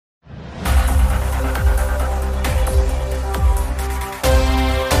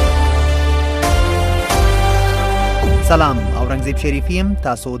سلام اورنګزیب شریفی يم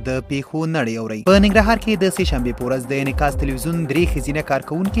تاسو د پیښو نړۍ اورئ. په ننګرهار کې د سه شنبې په ورځ د انعکاس تلویزیون 3 ښځینه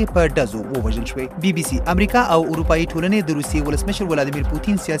کارکونکي په ډزو ووژل شوې. بي بي سي امریکا او اروپאי ټولنې د روسیې ولسمشر ولادیمیر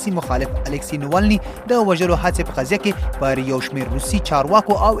پوتین سیاسي مخالف الکسی نوالني د وژلو هڅې په قضیه کې پر یو شمېر روسي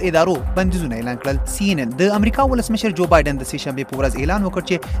چارواکو او ادارو بندیزونه اعلان کړل. سی ان ان د امریکا ولسمشر جو بایدن د سه شنبې په ورځ اعلان وکړ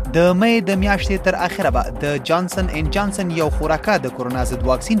چې د مې د میاشتې تر اخره به د جانسن ان جانسن یو خوراکه د کورونا ضد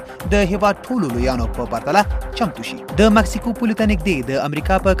واکسین د هیواد ټولو لویانو په پرتله چمتو شي. د مکسیکو پولې ته نږدې د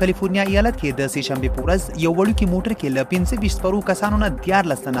امریکا په کالیفورنیا ایالت کې د سه شنبې په ورځ یو وړوکی موټر کې له 25 سپرو کسانو نه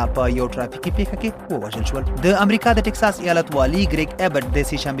 14 تنه په یو ټرافیکي پیښه کې ووژل شول. د امریکا د ټکساس ایالت والي ګریګ ایبټ د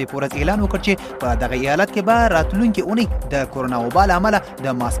سه شنبې په ورځ اعلان وکړ چې په دغه ایالت کې به راتلونکي اونۍ د کورونا وبا له امله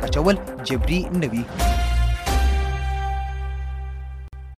د ماسک اچول جبري نه وي.